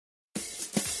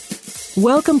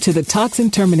Welcome to the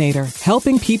Toxin Terminator,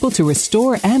 helping people to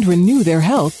restore and renew their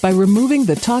health by removing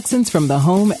the toxins from the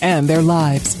home and their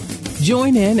lives.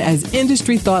 Join in as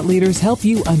industry thought leaders help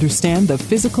you understand the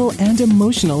physical and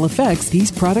emotional effects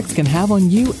these products can have on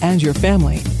you and your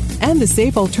family, and the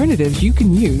safe alternatives you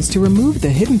can use to remove the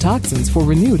hidden toxins for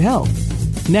renewed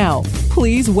health. Now,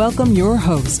 please welcome your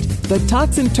host, the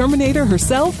Toxin Terminator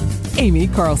herself, Amy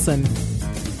Carlson.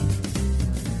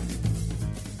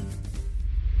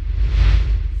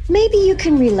 Maybe you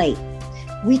can relate.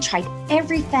 We tried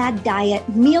every fad diet,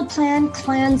 meal plan,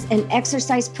 cleanse, and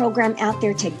exercise program out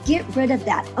there to get rid of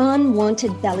that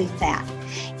unwanted belly fat.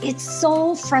 It's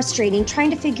so frustrating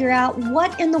trying to figure out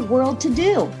what in the world to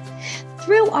do.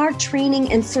 Through our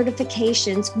training and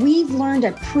certifications, we've learned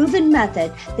a proven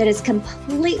method that has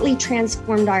completely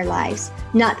transformed our lives.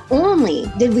 Not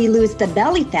only did we lose the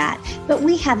belly fat, but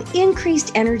we have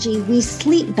increased energy, we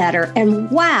sleep better,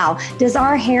 and wow, does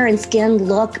our hair and skin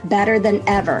look better than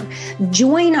ever.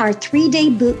 Join our 3-day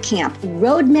boot camp,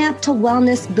 Roadmap to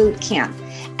Wellness Boot Camp,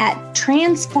 at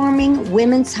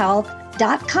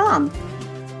transformingwomenshealth.com.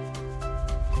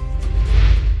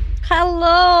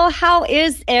 Hello, how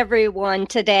is everyone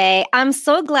today? I'm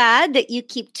so glad that you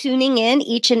keep tuning in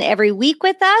each and every week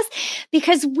with us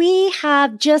because we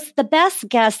have just the best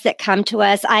guests that come to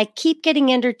us. I keep getting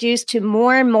introduced to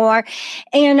more and more,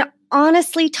 and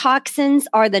honestly, toxins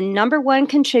are the number one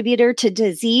contributor to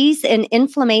disease and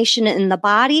inflammation in the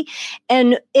body,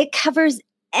 and it covers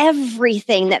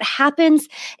everything that happens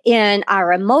in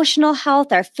our emotional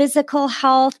health, our physical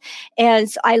health. And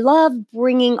so I love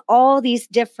bringing all these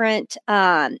different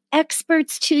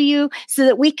experts to you so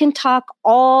that we can talk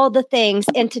all the things.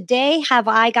 And today have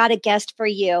I got a guest for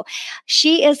you.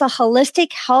 She is a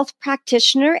holistic health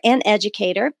practitioner and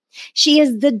educator. She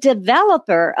is the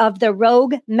developer of the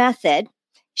Rogue Method.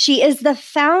 She is the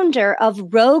founder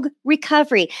of Rogue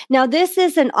Recovery. Now, this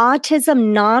is an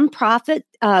autism nonprofit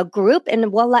group,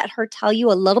 and we'll let her tell you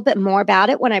a little bit more about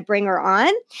it when I bring her on.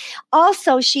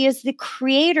 Also, she is the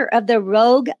creator of the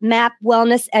Rogue Map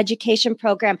Wellness Education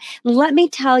Program. Let me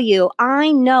tell you,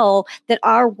 I know that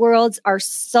our worlds are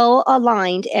so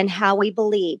aligned in how we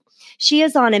believe. She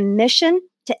is on a mission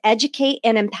to educate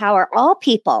and empower all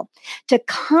people to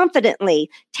confidently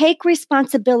take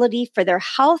responsibility for their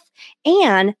health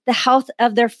and the health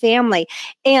of their family.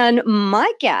 And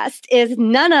my guest is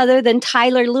none other than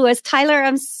Tyler Lewis. Tyler,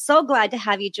 I'm so glad to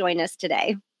have you join us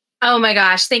today. Oh my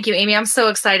gosh. Thank you, Amy. I'm so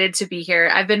excited to be here.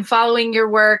 I've been following your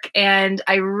work and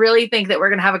I really think that we're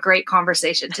going to have a great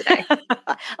conversation today.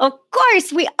 Of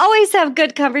course, we always have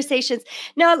good conversations.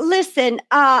 Now, listen,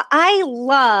 I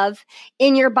love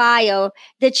in your bio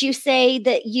that you say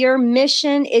that your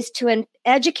mission is to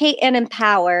educate and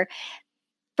empower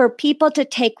for people to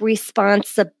take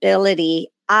responsibility.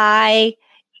 I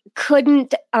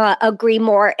couldn't agree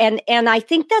more. And I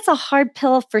think that's a hard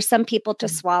pill for some people to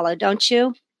swallow, don't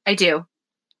you? I do.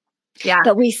 Yeah.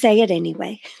 But we say it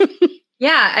anyway.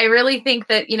 Yeah. I really think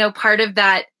that, part of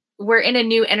that, we're in a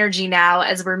new energy now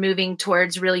as we're moving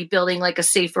towards really building like a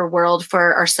safer world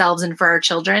for ourselves and for our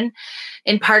children.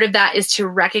 And part of that is to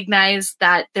recognize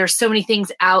that there's so many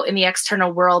things out in the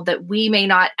external world that we may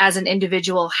not as an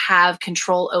individual have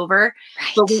control over,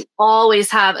 right. But we always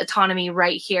have autonomy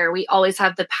right here. We always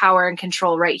have the power and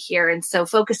control right here. And so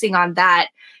focusing on that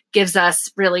gives us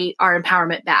really our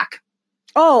empowerment back.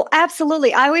 Oh,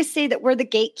 absolutely. I always say that we're the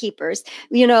gatekeepers,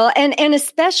 and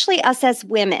especially us as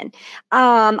women.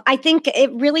 I think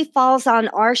it really falls on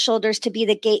our shoulders to be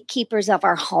the gatekeepers of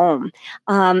our home.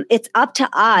 It's up to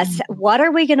us. What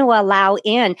are we going to allow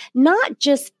in? Not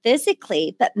just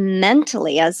physically, but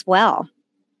mentally as well.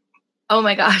 Oh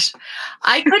my gosh.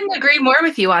 I couldn't agree more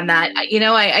with you on that.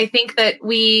 I think that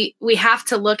we have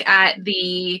to look at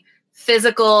the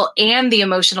physical and the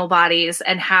emotional bodies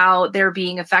and how they're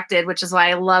being affected, which is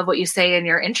why I love what you say in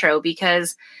your intro,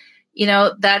 because,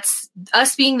 that's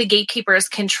us being the gatekeepers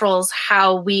controls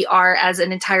how we are as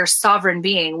an entire sovereign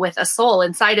being with a soul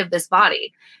inside of this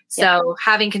body. So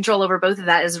having control over both of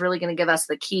that is really going to give us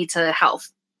the key to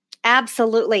health.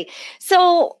 Absolutely.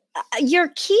 So your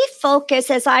key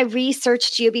focus, as I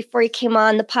researched you before you came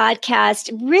on the podcast,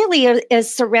 really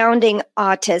is surrounding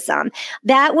autism.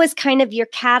 That was kind of your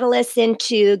catalyst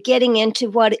into getting into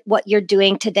what you're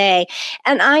doing today.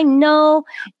 And I know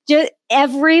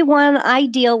everyone I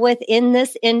deal with in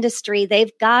this industry,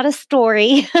 they've got a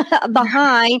story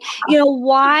behind,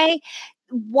 why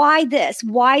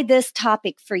this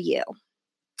topic for you?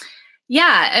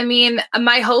 Yeah, I mean,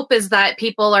 my hope is that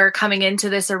people are coming into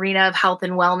this arena of health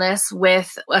and wellness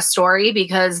with a story,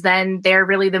 because then they're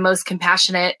really the most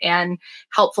compassionate and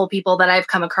helpful people that I've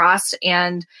come across.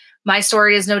 And my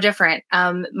story is no different.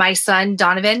 My son,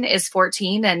 Donovan, is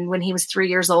 14. And when he was 3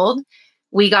 years old,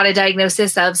 we got a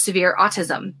diagnosis of severe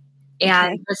autism.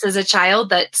 And this is a child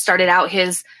that started out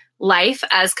his life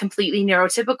as completely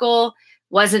neurotypical,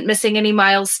 wasn't missing any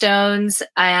milestones.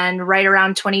 And right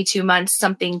around 22 months,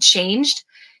 something changed.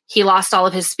 He lost all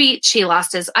of his speech. He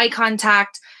lost his eye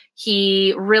contact.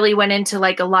 He really went into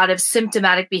like a lot of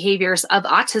symptomatic behaviors of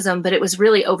autism, but it was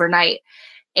really overnight.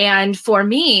 And for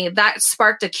me, that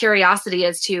sparked a curiosity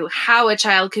as to how a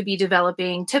child could be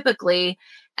developing typically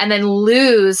and then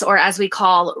lose, or as we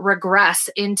call, regress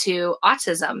into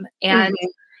autism. And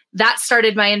that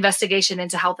started my investigation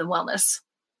into health and wellness.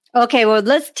 Okay, well,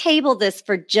 let's table this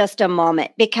for just a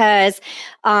moment because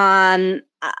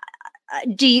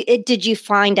did you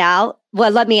find out?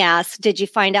 Well, let me ask, did you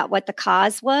find out what the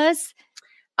cause was?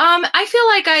 I feel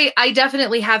like I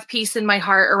definitely have peace in my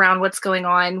heart around what's going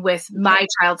on with my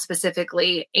child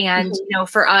specifically. And,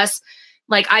 for us,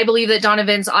 like I believe that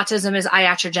Donovan's autism is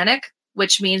iatrogenic,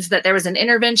 which means that there was an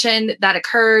intervention that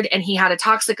occurred and he had a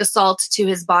toxic assault to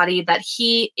his body that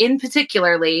he, in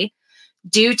particularly,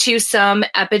 due to some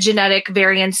epigenetic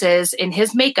variances in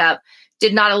his makeup,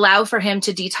 did not allow for him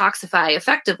to detoxify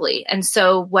effectively. And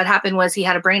so what happened was he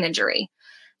had a brain injury.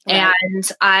 Right.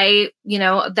 And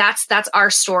that's our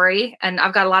story. And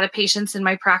I've got a lot of patients in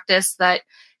my practice that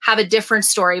have a different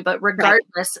story, but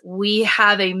regardless, we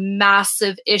have a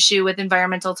massive issue with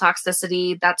environmental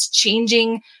toxicity that's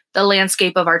changing the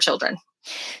landscape of our children.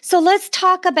 So let's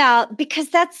talk about, because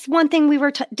that's one thing we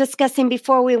were discussing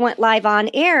before we went live on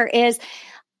air is,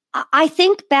 I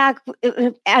think back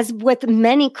as with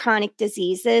many chronic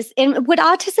diseases, and would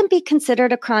autism be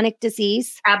considered a chronic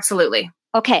disease? Absolutely.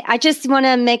 Okay, I just want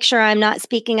to make sure I'm not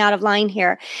speaking out of line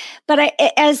here. But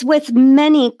as with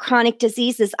many chronic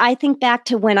diseases, I think back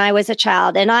to when I was a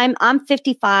child, and I'm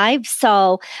 55,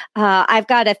 so I've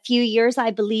got a few years,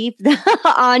 I believe,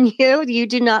 on you. You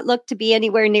do not look to be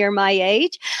anywhere near my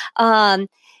age.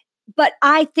 But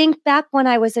I think back when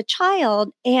I was a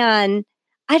child, and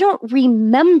I don't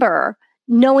remember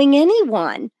knowing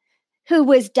anyone who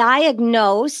was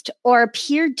diagnosed or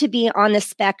appeared to be on the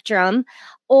spectrum,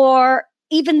 or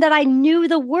even that I knew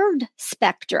the word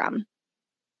spectrum.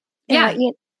 Yeah.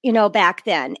 Back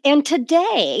then. And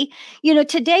today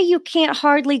you can't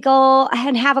hardly go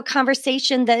and have a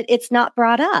conversation that it's not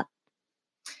brought up.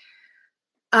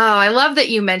 Oh, I love that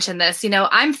you mentioned this.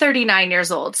 I'm 39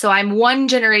 years old, so I'm one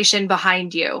generation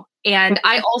behind you. And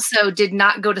I also did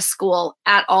not go to school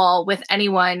at all with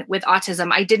anyone with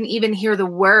autism. I didn't even hear the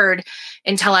word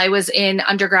until I was in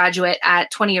undergraduate at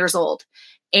 20 years old.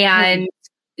 And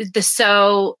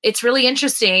so it's really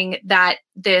interesting that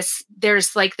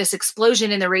there's like this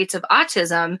explosion in the rates of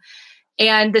autism.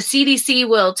 And the CDC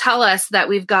will tell us that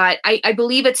we've got, I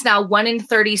believe it's now 1 in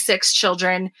 36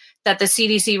 children that the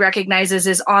CDC recognizes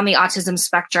is on the autism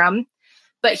spectrum.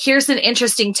 But here's an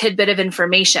interesting tidbit of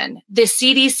information. The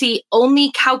CDC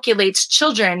only calculates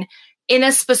children in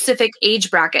a specific age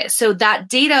bracket. So that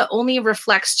data only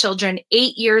reflects children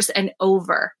 8 years and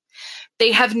over.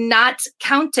 They have not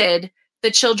counted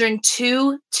the children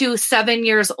 2 to 7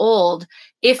 years old.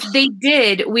 If they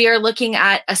did, we are looking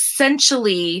at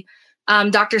essentially,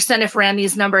 Dr. Senif ran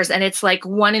these numbers, and it's like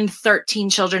 1 in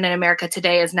 13 children in America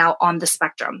today is now on the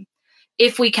spectrum.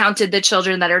 If we counted the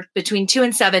children that are between 2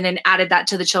 and 7 and added that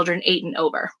to the children 8 and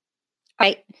over.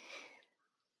 Right.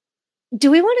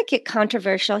 Do we want to get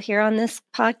controversial here on this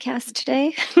podcast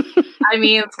today? I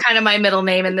mean, it's kind of my middle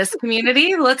name in this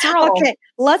community. Let's roll. Okay,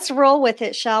 let's roll with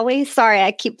it, shall we? Sorry,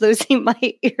 I keep losing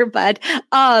my earbud.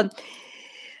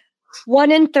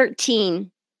 1 in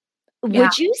 13. Yeah.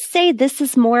 Would you say this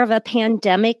is more of a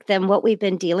pandemic than what we've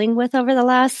been dealing with over the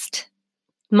last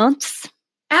months?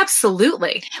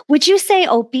 Absolutely. Would you say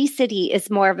obesity is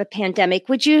more of a pandemic?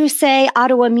 Would you say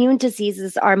autoimmune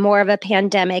diseases are more of a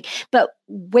pandemic? But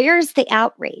where's the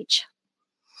outrage?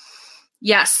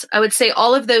 Yes, I would say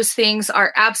all of those things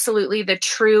are absolutely the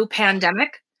true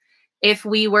pandemic. If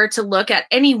we were to look at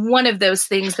any one of those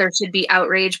things, there should be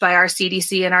outrage by our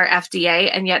CDC and our FDA,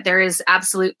 and yet there is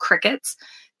absolute crickets.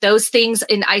 Those things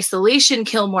in isolation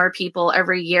kill more people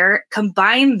every year.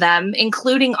 Combine them,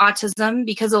 including autism,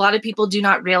 because a lot of people do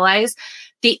not realize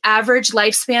the average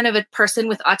lifespan of a person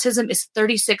with autism is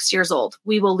 36 years old.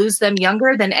 We will lose them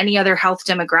younger than any other health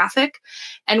demographic.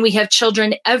 And we have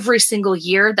children every single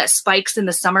year that spikes in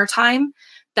the summertime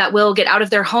that will get out of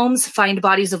their homes, find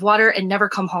bodies of water, and never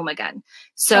come home again.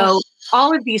 So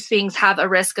all of these things have a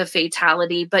risk of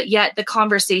fatality, but yet the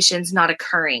conversation's not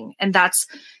occurring. And that's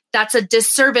a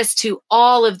disservice to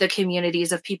all of the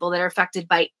communities of people that are affected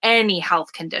by any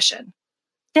health condition.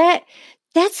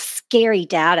 That's scary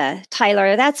data,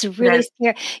 Tyler. That's really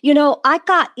scary. I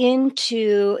got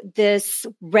into this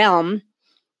realm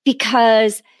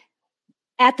because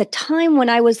at the time when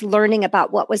I was learning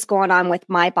about what was going on with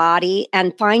my body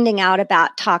and finding out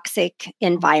about toxic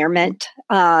environment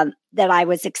that I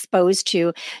was exposed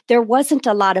to, there wasn't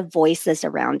a lot of voices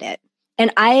around it.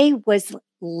 And I was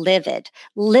livid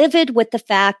with the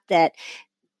fact that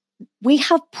we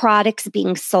have products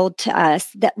being sold to us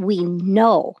that we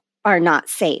know are not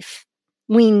safe.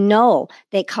 We know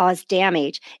they cause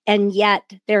damage, and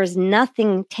yet there's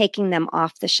nothing taking them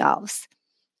off the shelves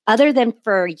other than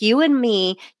for you and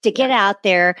me to get out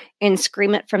there and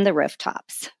scream it from the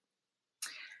rooftops.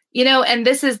 And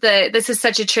this is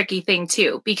such a tricky thing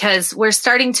too, because we're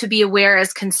starting to be aware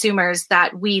as consumers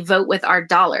that we vote with our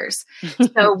dollars.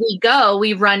 So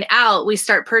we run out, we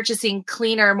start purchasing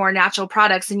cleaner, more natural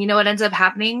products. And you know what ends up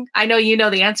happening? I know you know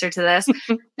the answer to this.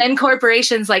 Then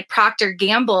corporations like Procter &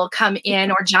 Gamble come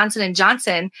in, or Johnson &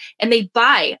 Johnson, and they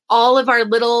buy all of our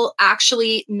little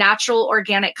actually natural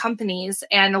organic companies.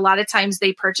 And a lot of times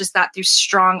they purchase that through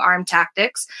strong arm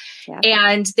tactics,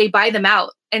 and they buy them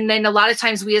out. And then a lot of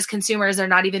times we as consumers are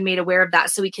not even made aware of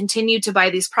that. So we continue to buy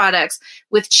these products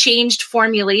with changed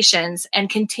formulations and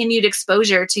continued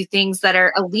exposure to things that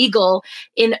are illegal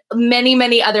in many,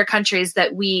 many other countries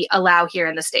that we allow here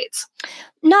in the States.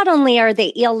 Not only are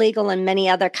they illegal in many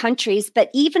other countries, but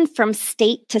even from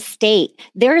state to state,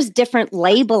 there's different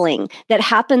labeling that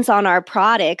happens on our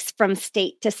products from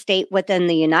state to state within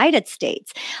the United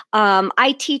States.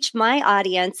 I teach my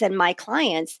audience and my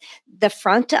clients, the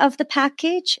front of the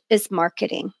package is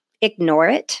marketing. Ignore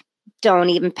it. Don't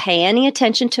even pay any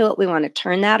attention to it. We want to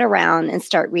turn that around and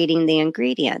start reading the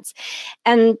ingredients.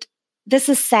 And this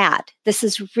is sad. This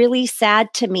is really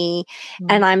sad to me. Mm-hmm.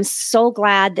 And I'm so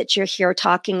glad that you're here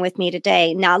talking with me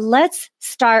today. Now let's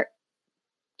start.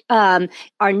 Our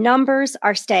numbers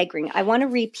are staggering. I want to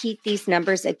repeat these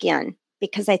numbers again,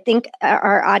 because I think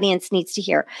our audience needs to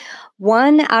hear.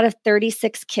 1 out of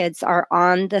 36 kids are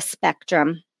on the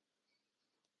spectrum.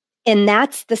 And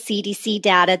that's the CDC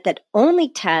data that only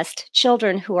test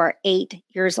children who are 8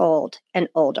 years old and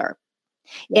older.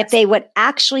 Yes. If they would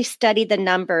actually study the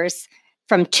numbers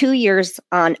from 2 years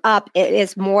on up, it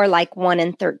is more like 1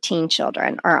 in 13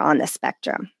 children are on the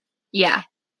spectrum. Yeah.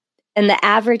 And the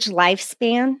average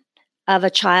lifespan of a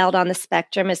child on the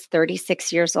spectrum is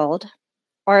 36 years old.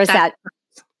 Or is that?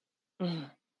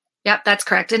 Yep, that's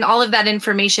correct. And all of that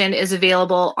information is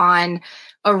available on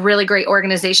a really great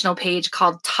organizational page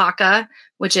called TACA,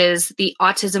 which is the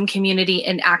Autism Community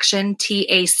in Action,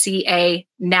 TACA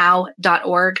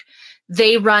now.org.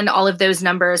 They run all of those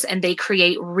numbers and they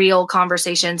create real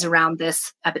conversations around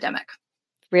this epidemic.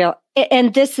 Real.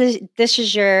 And this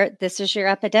is your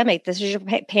epidemic. This is your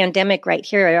pandemic right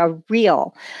here, a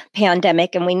real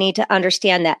pandemic. And we need to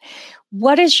understand that.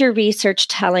 What is your research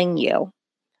telling you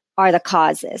are the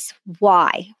causes?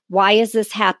 Why? Why is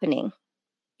this happening?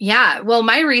 Yeah, well,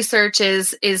 my research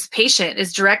is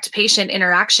direct patient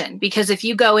interaction, because if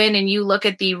you go in and you look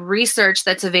at the research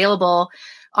that's available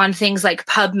on things like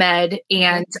PubMed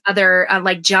and other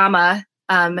like JAMA,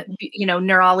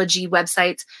 neurology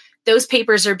websites, those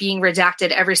papers are being redacted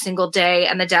every single day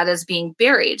and the data is being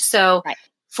buried. So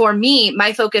for me,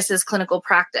 my focus is clinical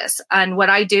practice. And what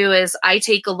I do is I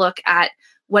take a look at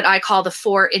what I call the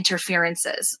 4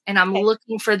 interferences. And I'm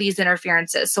looking for these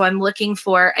interferences. So I'm looking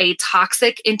for a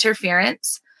toxic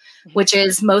interference, which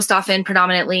is most often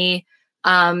predominantly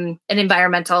an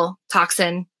environmental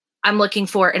toxin. I'm looking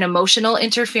for an emotional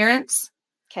interference,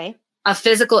 a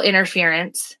physical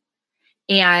interference,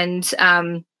 and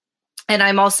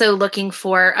I'm also looking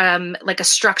for like a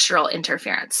structural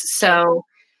interference. So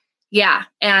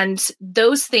and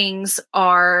those things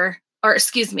are,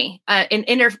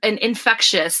 an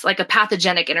infectious, like a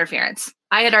pathogenic interference.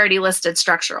 I had already listed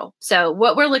structural. So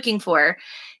what we're looking for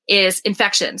is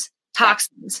infections,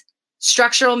 toxins,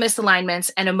 structural misalignments,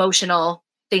 and emotional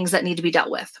things that need to be dealt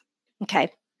with.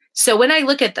 Okay. So when I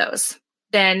look at those,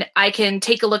 then I can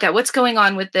take a look at what's going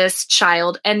on with this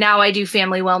child. And now I do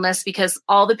family wellness, because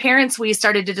all the parents we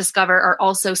started to discover are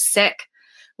also sick,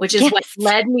 which is what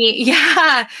led me.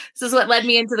 Yeah. This is what led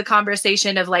me into the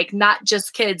conversation of like, not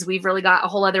just kids. We've really got a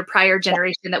whole other prior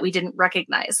generation that we didn't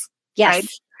recognize. Yes.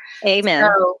 Right? Amen.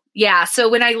 So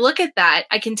when I look at that,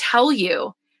 I can tell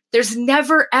you there's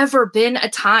never, ever been a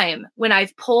time when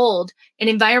I've pulled an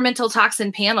environmental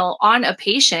toxin panel on a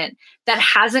patient that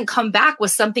hasn't come back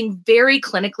with something very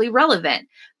clinically relevant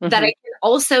that I can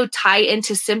also tie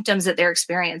into symptoms that they're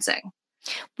experiencing.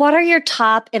 What are your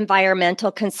top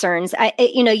environmental concerns?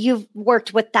 You've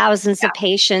worked with thousands of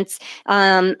patients.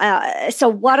 So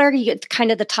what are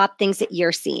kind of the top things that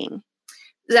you're seeing?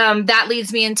 That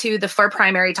leads me into the 4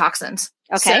 primary toxins.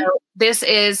 Okay. So this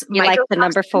is you like the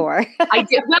number 4. I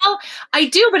do. Well, I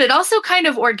do, but it also kind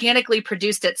of organically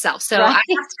produced itself. So I have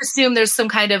to assume there's some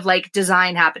kind of like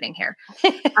design happening here.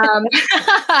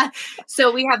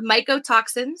 So we have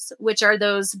mycotoxins, which are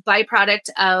those byproduct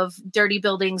of dirty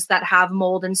buildings that have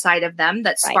mold inside of them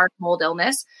that spark mold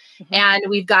illness. Mm-hmm. And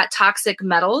we've got toxic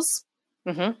metals,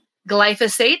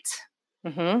 glyphosate,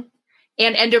 and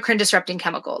endocrine disrupting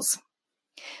chemicals.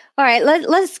 All right,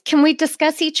 can we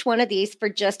discuss each one of these for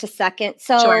just a second?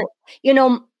 So,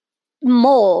 sure.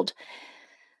 Mold.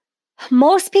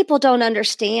 Most people don't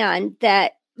understand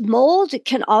that mold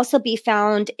can also be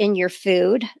found in your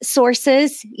food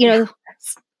sources,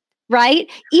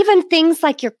 right? Even things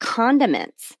like your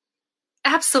condiments.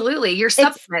 Absolutely. Your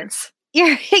supplements.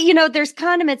 There's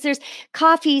condiments, there's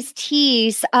coffees,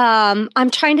 teas. I'm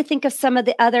trying to think of some of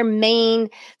the other main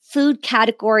food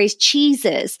categories,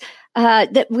 cheeses,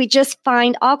 that we just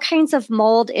find all kinds of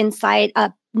mold inside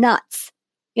nuts.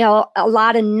 A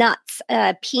lot of nuts,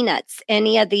 peanuts,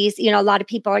 any of these, a lot of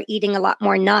people are eating a lot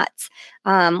more nuts,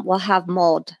 will have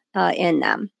mold in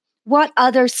them. What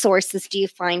other sources do you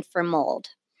find for mold?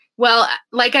 Well,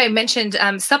 like I mentioned,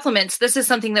 supplements, this is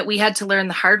something that we had to learn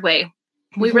the hard way.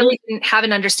 We really didn't have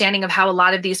an understanding of how a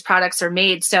lot of these products are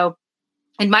made. So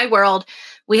in my world,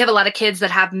 we have a lot of kids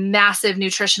that have massive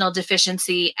nutritional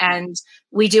deficiency, and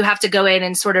we do have to go in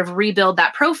and sort of rebuild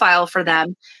that profile for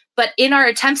them. But in our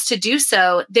attempts to do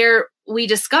so, we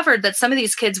discovered that some of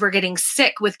these kids were getting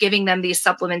sick with giving them these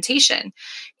supplementation.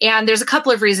 And there's a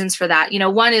couple of reasons for that.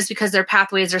 One is because their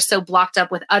pathways are so blocked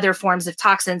up with other forms of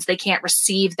toxins, they can't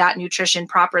receive that nutrition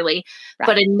properly. Right.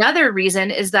 But another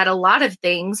reason is that a lot of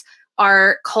things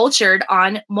are cultured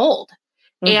on mold.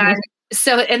 And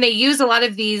they use a lot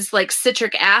of these like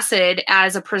citric acid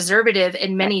as a preservative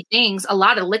in many things, a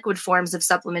lot of liquid forms of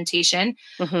supplementation,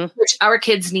 which our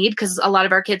kids need because a lot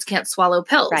of our kids can't swallow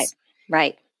pills.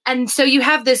 Right. And so you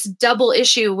have this double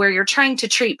issue where you're trying to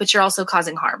treat, but you're also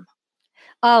causing harm.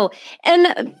 Oh,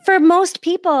 and for most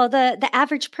people, the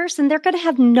average person, they're going to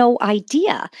have no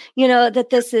idea, that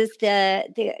this is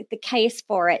the case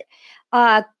for it.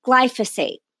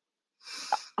 Glyphosate.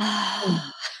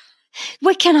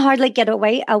 We can hardly get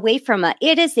away from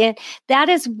it. That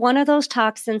is one of those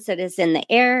toxins that is in the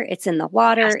air, it's in the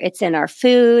water, it's in our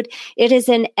food, it is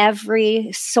in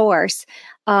every source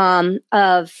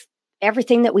of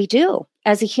everything that we do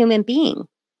as a human being.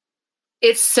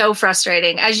 It's so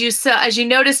frustrating. As you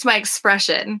noticed my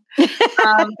expression,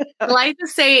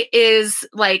 glyphosate is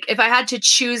like, if I had to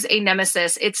choose a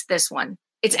nemesis, it's this one.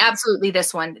 It's absolutely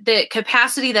this one. The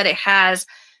capacity that it has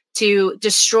to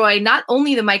destroy not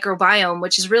only the microbiome,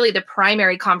 which is really the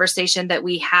primary conversation that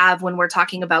we have when we're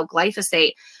talking about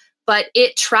glyphosate, but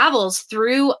it travels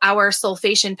through our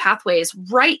sulfation pathways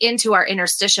right into our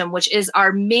interstitium, which is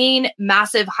our main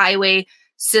massive highway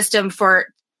system for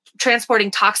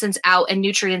transporting toxins out and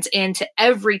nutrients into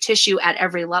every tissue at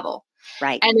every level.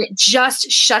 Right. And it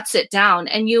just shuts it down.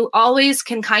 And you always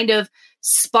can kind of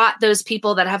spot those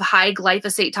people that have high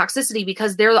glyphosate toxicity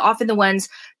because they're often the ones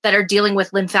that are dealing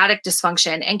with lymphatic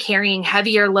dysfunction and carrying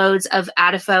heavier loads of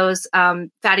adipose,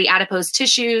 fatty adipose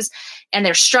tissues. And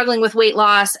they're struggling with weight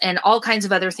loss and all kinds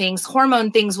of other things. Hormone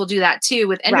things will do that too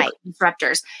with endocrine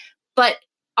disruptors. But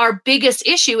our biggest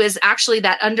issue is actually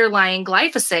that underlying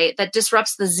glyphosate that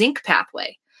disrupts the zinc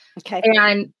pathway. Okay.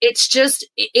 And it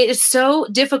is so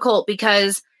difficult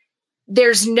because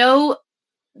there's no,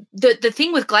 the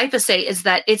thing with glyphosate is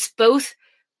that it's both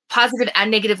positive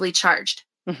and negatively charged.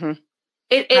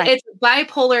 It's a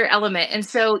bipolar element. And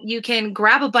so you can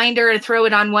grab a binder and throw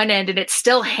it on one end and it's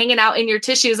still hanging out in your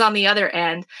tissues on the other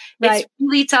end. It's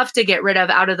really tough to get rid of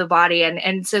out of the body.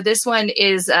 And so this one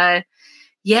is,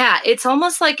 it's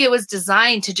almost like it was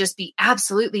designed to just be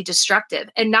absolutely destructive.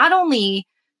 And not only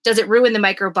does it ruin the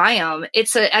microbiome,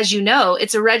 it's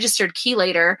a registered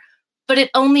chelator, but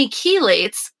it only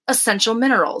chelates essential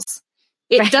minerals.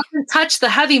 It doesn't touch the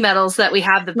heavy metals that we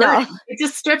have. It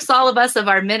just strips all of us of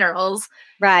our minerals.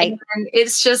 Right. And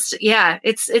it's just,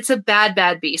 it's a bad,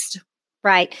 bad beast.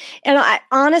 Right. And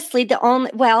honestly, the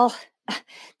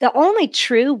only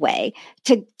true way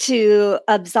to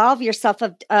absolve yourself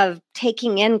of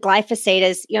taking in glyphosate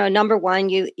is, number one,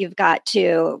 you've got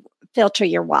to filter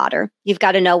your water. You've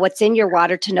got to know what's in your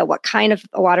water to know what kind of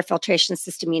water filtration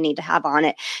system you need to have on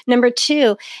it. Number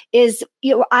two is,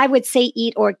 I would say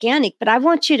eat organic, but I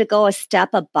want you to go a step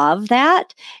above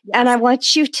that. Yes. And I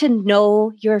want you to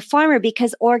know your farmer,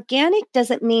 because organic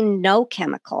doesn't mean no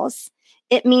chemicals.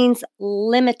 It means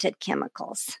limited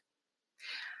chemicals.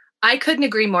 I couldn't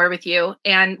agree more with you.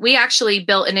 And we actually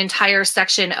built an entire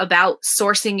section about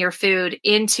sourcing your food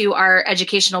into our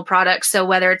educational products. So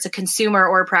whether it's a consumer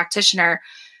or a practitioner,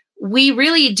 we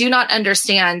really do not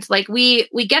understand. Like we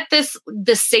get this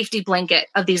safety blanket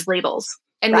of these labels,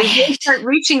 and we really start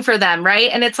reaching for them,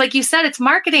 right? And it's like you said, it's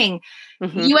marketing.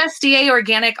 USDA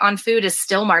organic on food is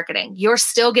still marketing. You're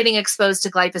still getting exposed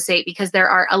to glyphosate because there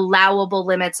are allowable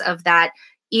limits of that,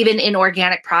 even in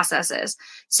organic processes.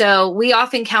 So we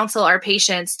often counsel our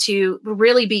patients to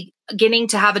really be beginning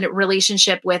to have a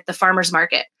relationship with the farmer's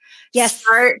market. Yes.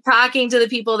 Start talking to the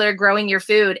people that are growing your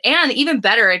food. And even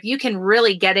better, if you can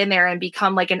really get in there and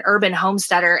become like an urban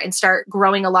homesteader and start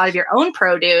growing a lot of your own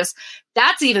produce,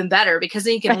 that's even better, because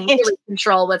then you can really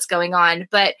control what's going on.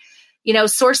 But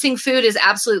sourcing food is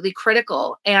absolutely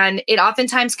critical. And it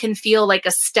oftentimes can feel like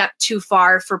a step too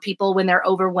far for people when they're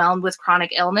overwhelmed with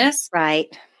chronic illness.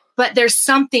 Right. But there's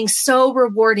something so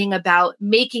rewarding about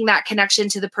making that connection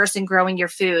to the person growing your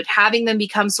food, having them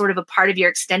become sort of a part of your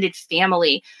extended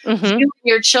family, you and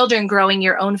your children growing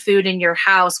your own food in your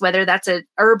house, whether that's a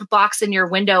herb box in your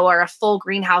window or a full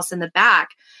greenhouse in the back.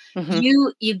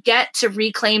 You get to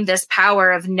reclaim this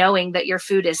power of knowing that your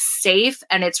food is safe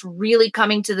and it's really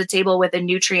coming to the table with a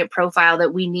nutrient profile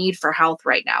that we need for health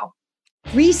right now.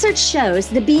 Research shows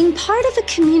that being part of a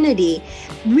community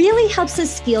really helps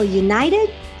us feel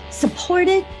united,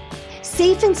 supported,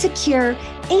 safe and secure,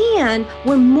 and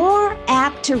we're more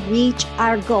apt to reach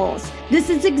our goals. This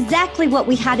is exactly what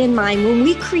we had in mind when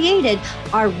we created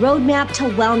our Roadmap to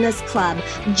Wellness Club.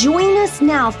 Join us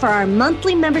now for our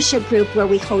monthly membership group, where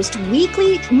we host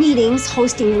weekly meetings,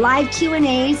 hosting live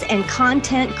Q&As and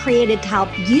content created to help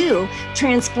you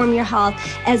transform your health,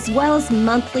 as well as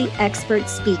monthly expert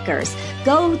speakers.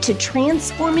 Go to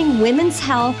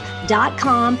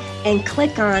transformingwomenshealth.com and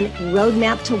click on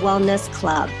Roadmap to Wellness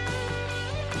Club.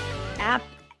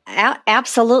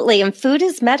 Absolutely. And food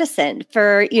is medicine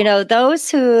for,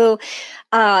 those who,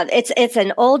 it's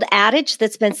an old adage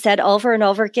that's been said over and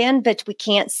over again, but we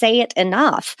can't say it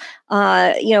enough.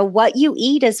 What you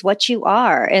eat is what you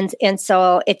are. And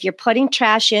so if you're putting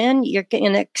trash in, you're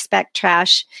going to expect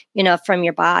trash, from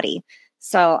your body.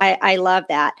 So I love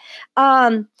that.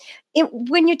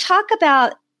 When you talk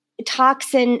about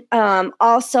toxin,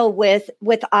 also with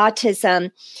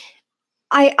autism,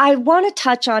 I want to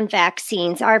touch on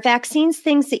vaccines. Are vaccines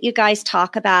things that you guys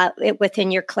talk about within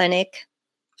your clinic?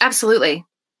 Absolutely.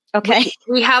 Okay.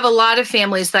 We have a lot of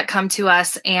families that come to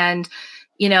us, and,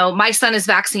 my son is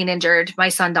vaccine injured. My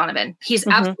son, Donovan, he's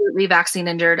absolutely vaccine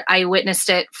injured. I witnessed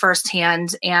it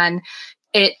firsthand, and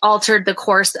it altered the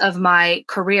course of my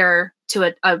career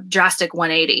to a drastic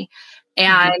 180.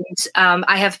 And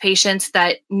I have patients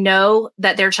that know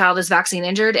that their child is vaccine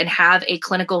injured and have a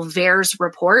clinical VAERS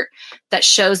report that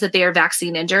shows that they are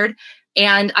vaccine injured.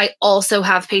 And I also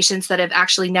have patients that have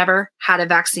actually never had a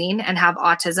vaccine and have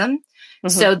autism.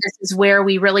 So this is where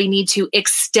we really need to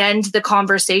extend the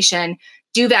conversation.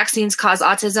 Do vaccines cause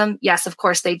autism? Yes, of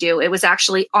course they do. It was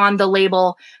actually on the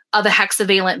label of a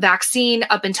hexavalent vaccine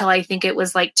up until I think it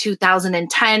was like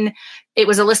 2010. It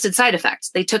was a listed side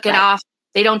effect. They took it off.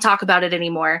 They don't talk about it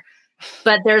anymore.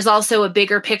 But there's also a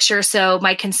bigger picture. So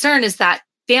my concern is that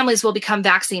families will become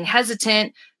vaccine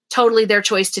hesitant. Totally their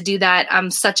choice to do that. I'm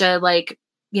such a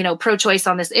pro-choice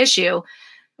on this issue.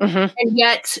 And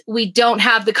yet we don't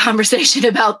have the conversation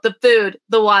about the food,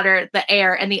 the water, the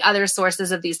air, and the other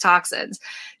sources of these toxins.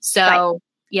 So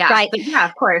But yeah,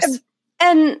 of course.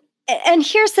 And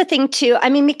here's the thing too. I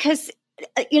mean, because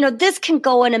this can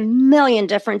go in a million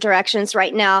different directions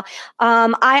right now.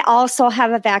 I also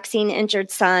have a vaccine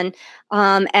injured son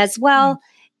as well.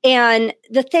 And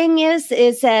the thing is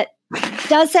that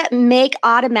does that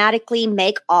automatically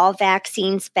make all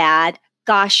vaccines bad?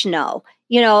 Gosh, no.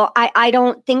 I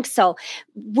don't think so.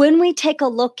 When we take a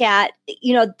look at,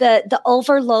 the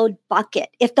overload bucket,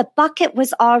 if the bucket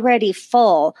was already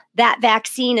full, that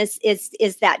vaccine is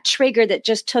that trigger that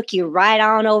just took you right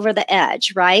on over the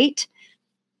edge, right?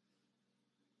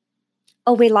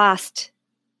 Oh, we lost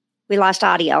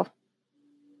audio.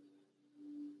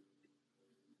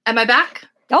 Am I back?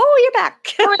 Oh, you're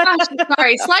back. Oh my gosh.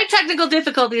 Sorry. Slight technical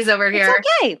difficulties over here. It's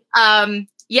okay.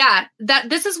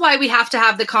 This is why we have to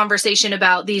have the conversation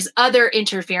about these other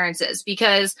interferences,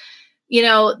 because,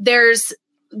 there's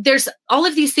there's all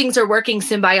of these things are working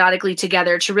symbiotically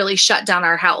together to really shut down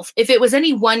our health. If it was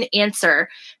any one answer,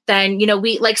 then,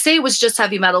 we like say it was just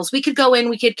heavy metals, we could go in,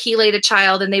 we could chelate a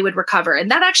child and they would recover.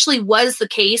 And that actually was the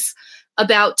case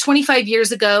about 25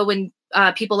 years ago when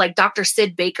people like Dr.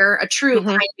 Sid Baker, a true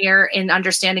pioneer in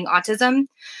understanding autism,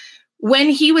 when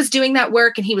he was doing that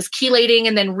work and he was chelating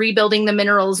and then rebuilding the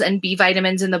minerals and B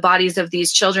vitamins in the bodies of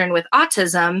these children with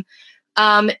autism,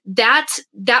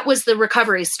 that was the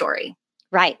recovery story.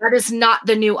 Right. That is not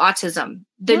the new autism.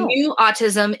 The new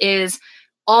autism is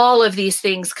all of these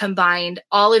things combined,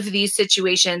 all of these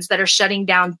situations that are shutting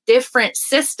down different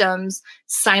systems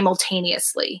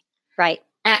simultaneously. Right.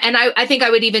 And I think I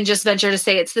would even just venture to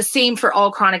say it's the same for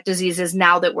all chronic diseases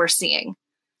now that we're seeing.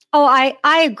 Oh,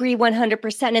 I agree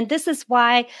 100%. And this is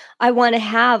why I want to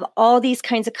have all these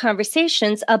kinds of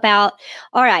conversations about,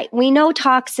 all right, we know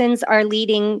toxins are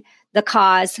leading the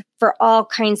cause for all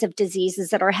kinds of diseases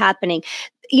that are happening.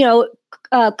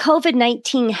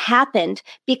 COVID-19 happened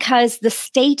because the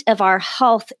state of our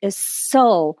health is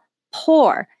so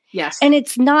poor. Yes. And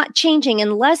it's not changing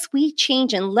unless we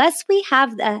change, unless we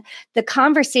have the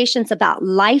conversations about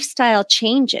lifestyle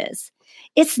changes.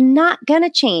 It's not going to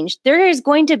change. There is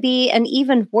going to be an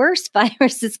even worse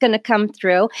virus that's going to come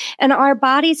through, and our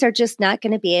bodies are just not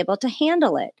going to be able to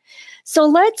handle it. So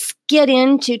let's get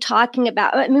into talking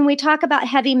about, we talk about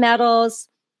heavy metals.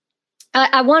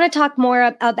 I want to talk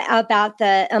more about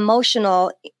the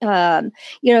emotional,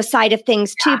 side of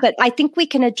things too, but I think we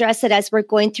can address it as we're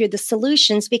going through the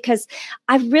solutions, because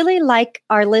I really like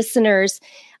our listeners.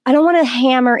 I don't want to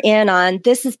hammer in on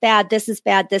this is bad, this is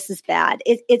bad, this is bad.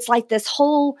 It's like this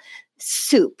whole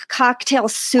cocktail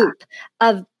soup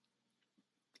of,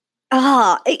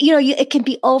 it can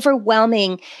be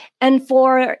overwhelming. And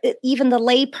for even the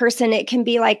lay person, it can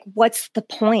be like, what's the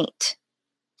point?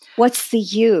 What's the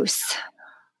use?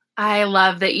 I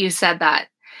love that you said that.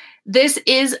 This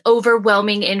is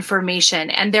overwhelming information.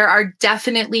 And there are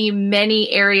definitely many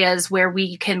areas where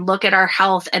we can look at our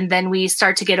health and then we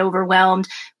start to get overwhelmed.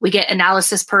 We get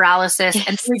analysis paralysis,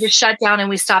 and we just shut down and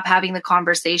we stop having the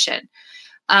conversation.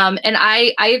 And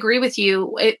I agree with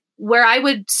you. Where I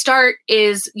would start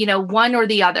is, one or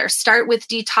the other. Start with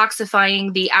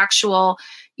detoxifying the actual,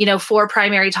 4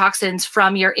 primary toxins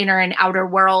from your inner and outer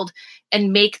world,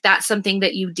 and make that something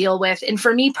that you deal with. And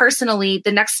for me personally,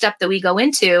 the next step that we go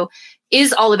into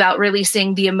is all about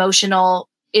releasing the emotional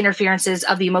interferences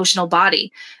of the emotional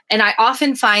body. And I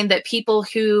often find that people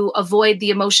who avoid the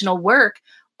emotional work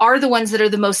are the ones that are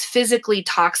the most physically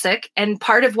toxic. And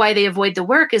part of why they avoid the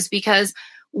work is because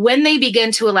when they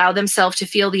begin to allow themselves to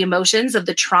feel the emotions of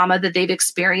the trauma that they've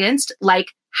experienced, like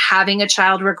having a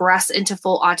child regress into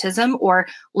full autism or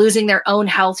losing their own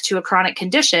health to a chronic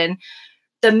condition,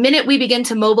 the minute we begin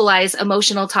to mobilize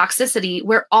emotional toxicity,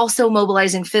 we're also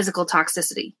mobilizing physical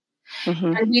toxicity.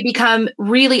 Mm-hmm. And we become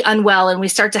really unwell, and we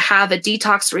start to have a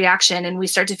detox reaction, and we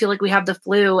start to feel like we have the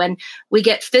flu, and we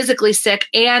get physically sick,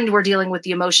 and we're dealing with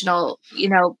the emotional,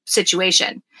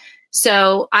 situation.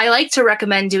 So I like to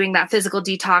recommend doing that physical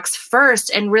detox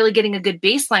first and really getting a good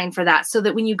baseline for that, so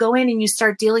that when you go in and you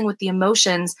start dealing with the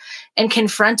emotions and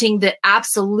confronting the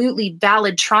absolutely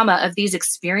valid trauma of these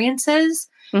experiences,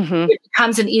 it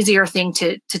becomes an easier thing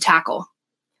to tackle.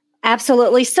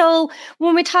 Absolutely. So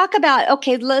when we talk about,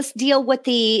 okay, let's deal with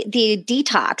the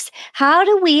detox, how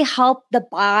do we help the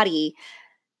body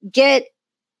get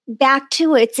back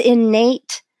to its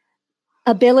innate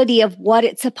ability of what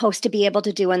it's supposed to be able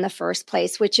to do in the first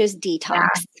place, which is detox?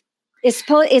 Yeah.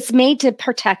 It's made to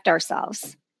protect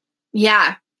ourselves.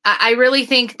 Yeah. I really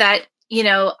think that,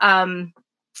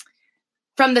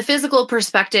 from the physical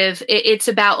perspective, it's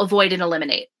about avoid and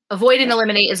eliminate. Avoid and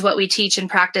eliminate is what we teach and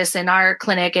practice in our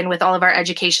clinic and with all of our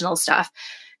educational stuff.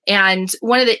 And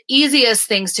one of the easiest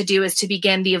things to do is to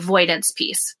begin the avoidance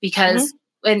piece, because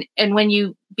when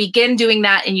you begin doing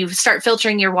that and you start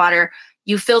filtering your water,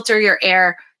 you filter your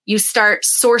air, you start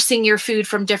sourcing your food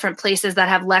from different places that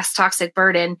have less toxic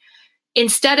burden.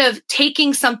 Instead of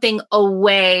taking something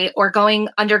away or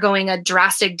undergoing a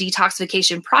drastic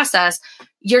detoxification process,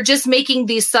 you're just making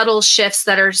these subtle shifts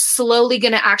that are slowly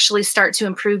going to actually start to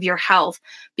improve your health.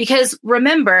 Because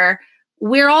remember,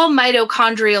 we're all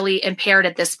mitochondrially impaired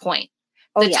at this point.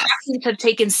 The toxins have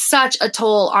taken such a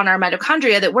toll on our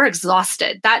mitochondria that we're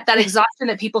exhausted. That exhaustion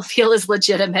that people feel is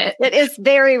legitimate. It is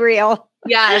very real.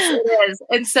 Yes, it is.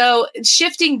 And so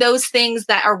shifting those things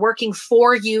that are working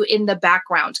for you in the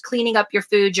background, cleaning up your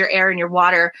food, your air, and your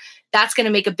water, that's going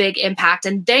to make a big impact.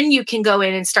 And then you can go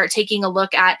in and start taking a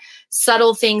look at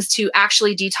subtle things to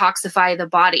actually detoxify the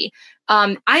body.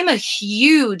 I'm a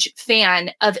huge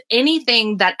fan of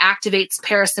anything that activates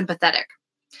parasympathetic.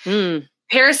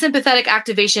 Parasympathetic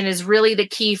activation is really the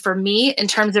key for me in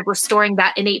terms of restoring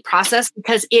that innate process,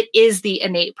 because it is the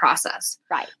innate process.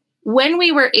 Right. When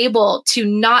we were able to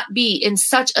not be in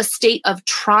such a state of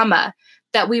trauma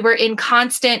that we were in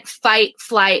constant fight,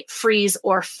 flight, freeze,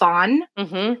 or fawn,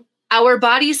 our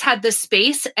bodies had the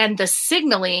space and the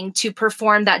signaling to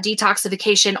perform that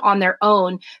detoxification on their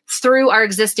own through our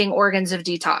existing organs of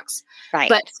detox. Right.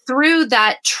 But through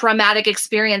that traumatic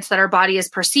experience that our body is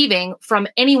perceiving from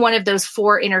any one of those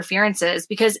 4 interferences,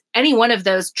 because any one of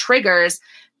those triggers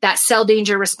that cell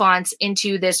danger response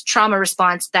into this trauma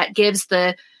response that gives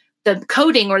the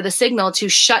coding or the signal to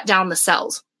shut down the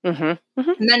cells. And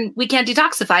then we can't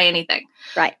detoxify anything.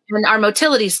 Right. And our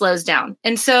motility slows down.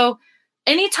 And so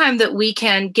anytime that we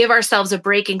can give ourselves a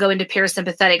break and go into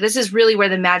parasympathetic, this is really where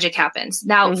the magic happens.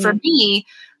 Now, for me,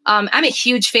 I'm a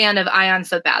huge fan of ion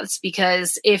foot baths,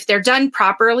 because if they're done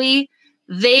properly,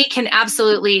 they can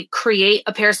absolutely create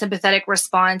a parasympathetic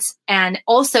response and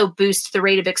also boost the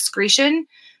rate of excretion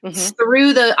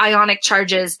through the ionic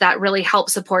charges that really help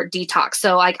support detox.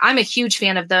 So I'm a huge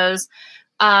fan of those.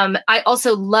 I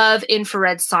also love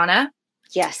infrared sauna.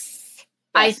 Yes.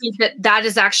 I think that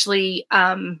is actually,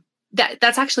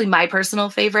 that's actually my personal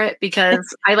favorite,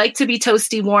 because I like to be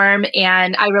toasty warm,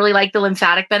 and I really like the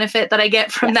lymphatic benefit that I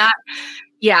get from that.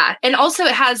 Yeah. And also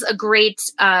it has a great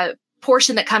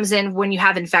portion that comes in when you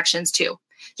have infections too.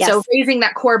 Yes. So raising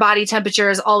that core body temperature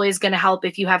is always going to help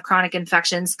if you have chronic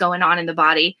infections going on in the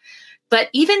body. But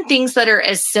even things that are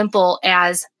as simple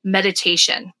as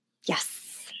meditation. Yes.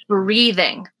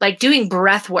 Breathing, like doing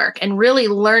breath work and really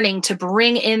learning to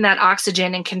bring in that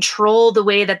oxygen and control the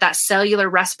way that cellular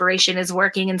respiration is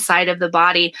working inside of the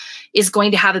body is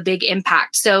going to have a big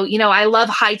impact. So, I love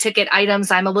high ticket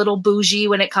items. I'm a little bougie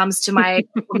when it comes to my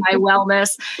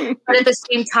wellness, but at the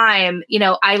same time,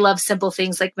 I love simple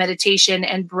things like meditation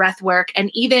and breath work and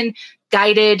even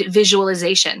guided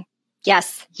visualization.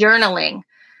 Yes. Journaling.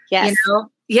 Yes.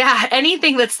 Yeah,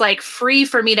 anything that's free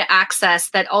for me to access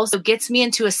that also gets me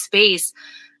into a space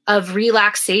of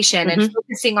relaxation and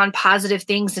focusing on positive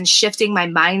things and shifting my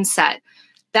mindset.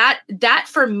 That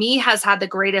for me has had the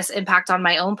greatest impact on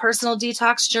my own personal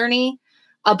detox journey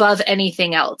above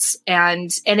anything else.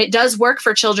 And it does work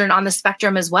for children on the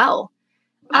spectrum as well.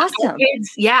 Awesome.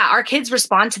 Our kids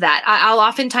respond to that. I'll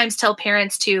oftentimes tell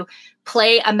parents to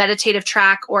play a meditative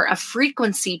track or a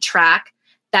frequency track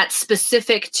that's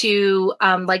specific to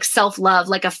self-love,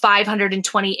 like a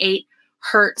 528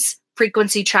 hertz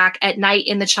frequency track at night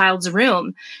in the child's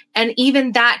room. And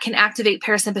even that can activate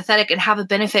parasympathetic and have a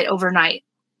benefit overnight.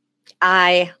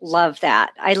 I love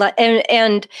that.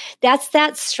 And that's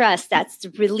that stress, that's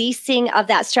the releasing of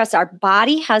that stress. Our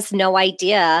body has no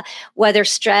idea whether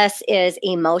stress is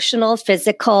emotional,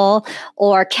 physical,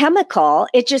 or chemical.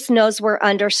 It just knows we're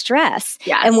under stress.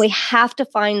 Yes. And we have to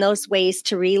find those ways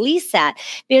to release that,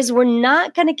 because we're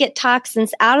not going to get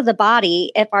toxins out of the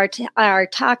body if our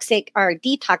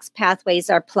detox pathways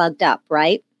are plugged up,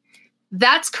 right?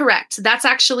 That's correct. That's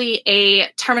actually a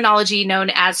terminology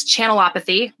known as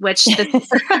channelopathy, which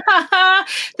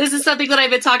this is something that I've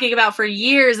been talking about for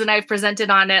years, and I've presented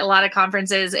on at a lot of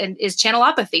conferences, and is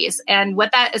channelopathies. And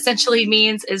what that essentially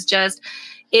means is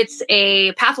it's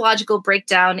a pathological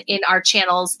breakdown in our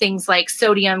channels, things like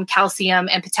sodium, calcium,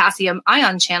 and potassium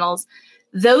ion channels.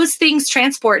 Those things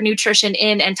transport nutrition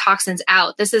in and toxins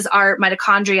out. This is our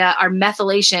mitochondria, our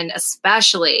methylation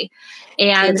especially,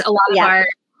 and a lot of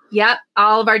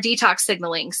all of our detox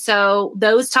signaling. So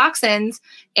those toxins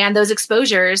and those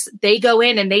exposures, they go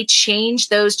in and they change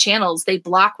those channels. They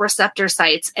block receptor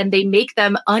sites and they make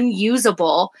them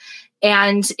unusable.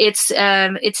 And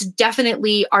it's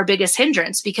definitely our biggest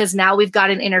hindrance, because now we've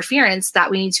got an interference that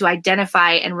we need to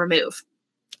identify and remove.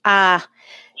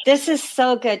 This is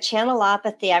so good.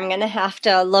 Channelopathy. I'm going to have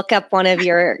to look up one of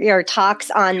your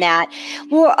talks on that.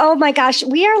 Well, oh my gosh.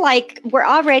 We're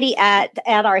already at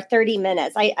our 30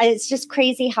 minutes. It's just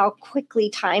crazy how quickly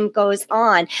time goes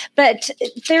on, but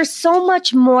there's so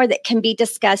much more that can be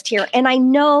discussed here. And I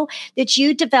know that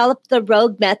you developed the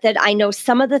Rogue Method. I know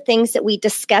some of the things that we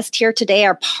discussed here today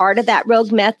are part of that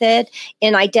Rogue Method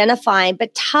in identifying,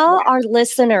 but tell our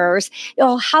listeners,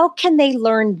 how can they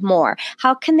learn more?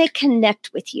 How can they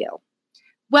connect with you?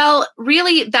 Well,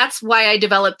 really, that's why I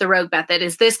developed the Rogue Method,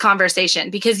 is this conversation,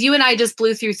 because you and I just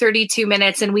blew through 32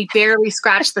 minutes and we barely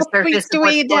scratched the surface of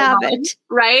what's going on,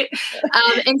 right?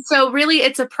 And so really,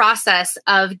 it's a process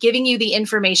of giving you the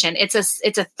information. It's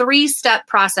a 3-step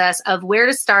process of where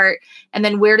to start and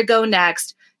then where to go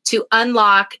next to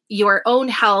unlock your own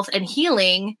health and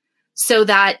healing, so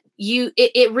that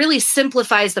it really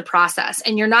simplifies the process,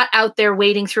 and you're not out there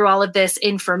wading through all of this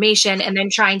information and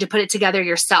then trying to put it together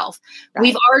yourself. Right.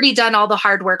 We've already done all the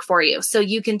hard work for you. So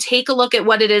you can take a look at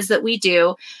what it is that we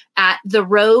do at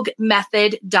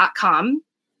theroguemethod.com.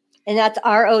 And that's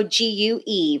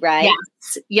ROGUE, right?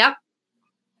 Yes. Yep.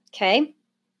 Okay.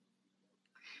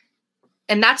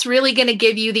 And that's really going to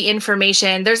give you the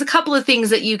information. There's a couple of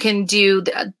things that you can do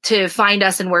to find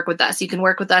us and work with us. You can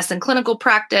work with us in clinical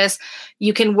practice.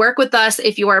 You can work with us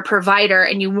if you are a provider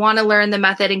and you want to learn the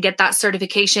method and get that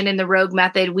certification in the Rogue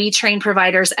method. We train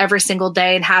providers every single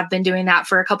day and have been doing that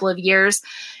for a couple of years.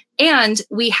 And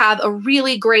we have a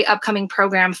really great upcoming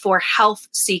program for health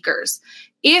seekers.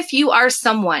 If you are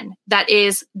someone that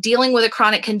is dealing with a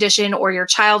chronic condition or your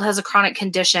child has a chronic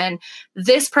condition,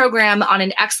 this program on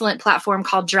an excellent platform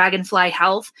called Dragonfly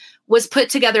Health was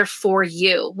put together for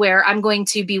you, where I'm going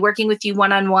to be working with you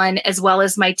one-on-one as well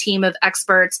as my team of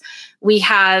experts. We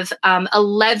have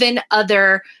 11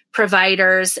 other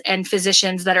providers and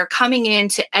physicians that are coming in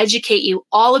to educate you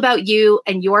all about you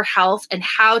and your health and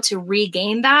how to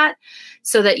regain that,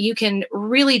 so that you can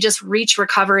really just reach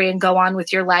recovery and go on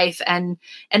with your life. And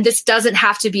this doesn't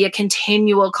have to be a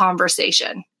continual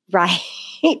conversation. Right,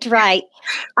 right.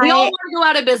 We all want to go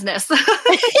out of business.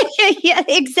 Yeah,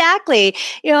 exactly.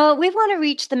 We want to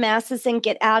reach the masses and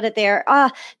get out of there.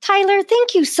 Tyler,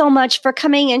 thank you so much for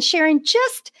coming and sharing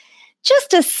just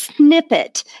a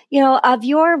snippet, of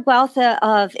your wealth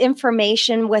of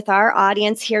information with our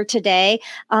audience here today.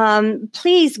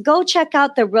 Please go check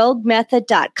out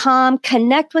theroguemethod.com,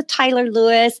 connect with Tyler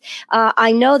Lewis.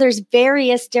 I know there's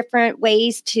various different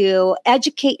ways to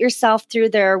educate yourself through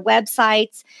their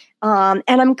websites. And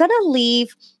I'm going to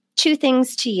leave two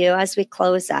things to you as we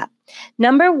close up.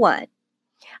 Number one,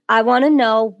 I want to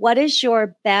know, what is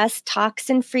your best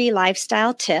toxin-free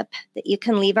lifestyle tip that you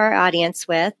can leave our audience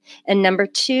with? And number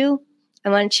two, I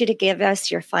want you to give us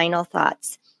your final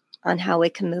thoughts on how we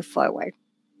can move forward.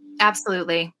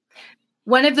 Absolutely.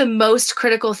 One of the most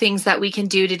critical things that we can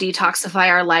do to detoxify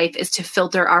our life is to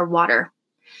filter our water.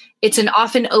 It's an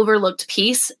often overlooked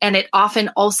piece, and it often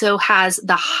also has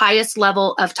the highest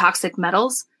level of toxic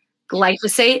metals,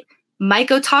 glyphosate,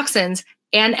 mycotoxins,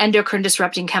 and endocrine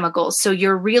disrupting chemicals. So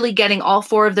you're really getting all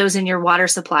four of those in your water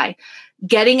supply.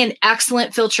 Getting an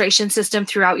excellent filtration system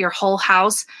throughout your whole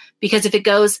house, because if it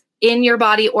goes in your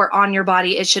body or on your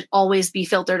body, it should always be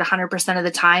filtered 100% of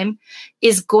the time,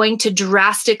 is going to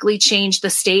drastically change the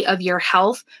state of your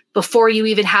health before you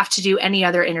even have to do any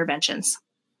other interventions.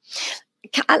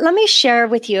 Let me share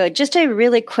with you just a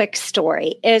really quick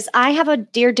story. I have a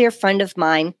dear friend of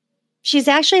mine. She's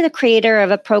actually the creator of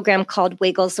a program called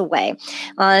Wiggles Away.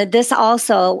 This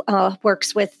also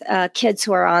works with kids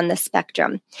who are on the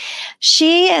spectrum.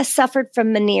 She suffered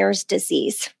from Meniere's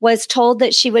disease, was told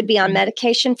that she would be on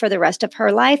medication for the rest of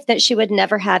her life, that she would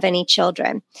never have any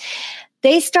children.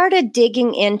 They started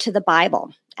digging into the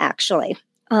Bible, actually.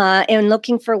 And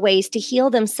looking for ways to heal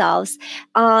themselves.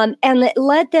 And it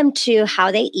led them to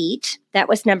how they eat. That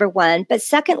was number one. But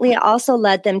secondly, it also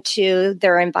led them to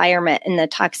their environment and the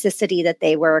toxicity that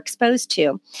they were exposed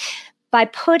to. By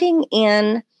putting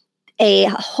in a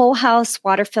whole house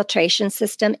water filtration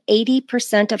system,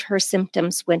 80% of her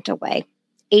symptoms went away.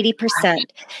 80%.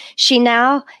 She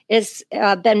now is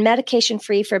been medication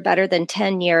free for better than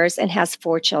 10 years and has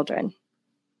 4 children.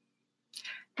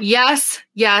 Yes.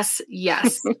 That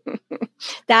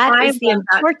is the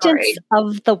importance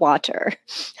of the water.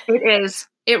 It is.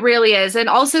 It really is. And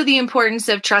also the importance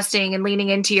of trusting and leaning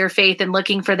into your faith and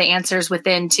looking for the answers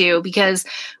within too, because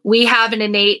we have an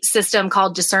innate system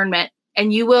called discernment,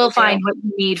 and you will find what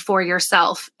you need for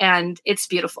yourself. And it's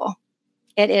beautiful.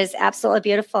 It is absolutely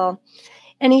beautiful.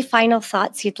 Any final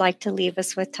thoughts you'd like to leave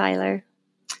us with, Tyler?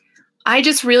 I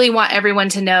just really want everyone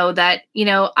to know that,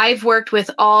 I've worked with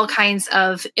all kinds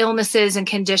of illnesses and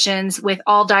conditions with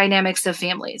all dynamics of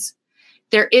families.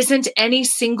 There isn't any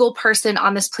single person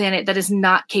on this planet that is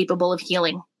not capable of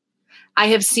healing. I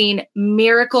have seen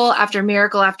miracle after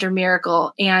miracle after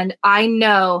miracle, and I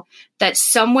know that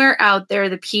somewhere out there,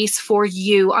 the piece for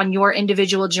you on your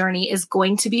individual journey is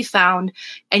going to be found,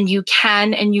 and you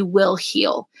can and you will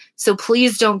heal. So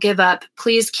please don't give up.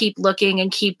 Please keep looking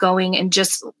and keep going, and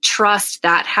just trust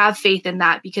that. Have faith in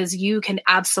that, because you can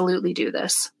absolutely do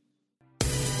this.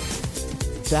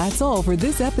 That's all for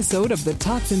this episode of The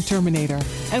Toxin Terminator,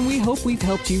 and we hope we've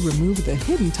helped you remove the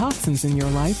hidden toxins in your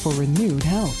life for renewed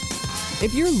health.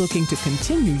 If you're looking to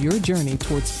continue your journey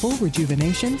towards full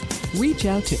rejuvenation, reach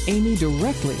out to Amy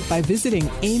directly by visiting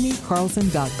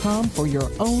amycarlson.com for your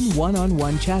own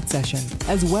one-on-one chat session,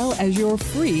 as well as your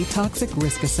free toxic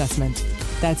risk assessment.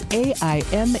 That's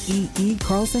AIMEE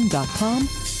Carlson.com.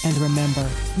 And remember,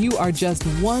 you are just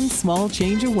one small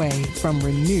change away from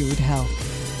renewed health.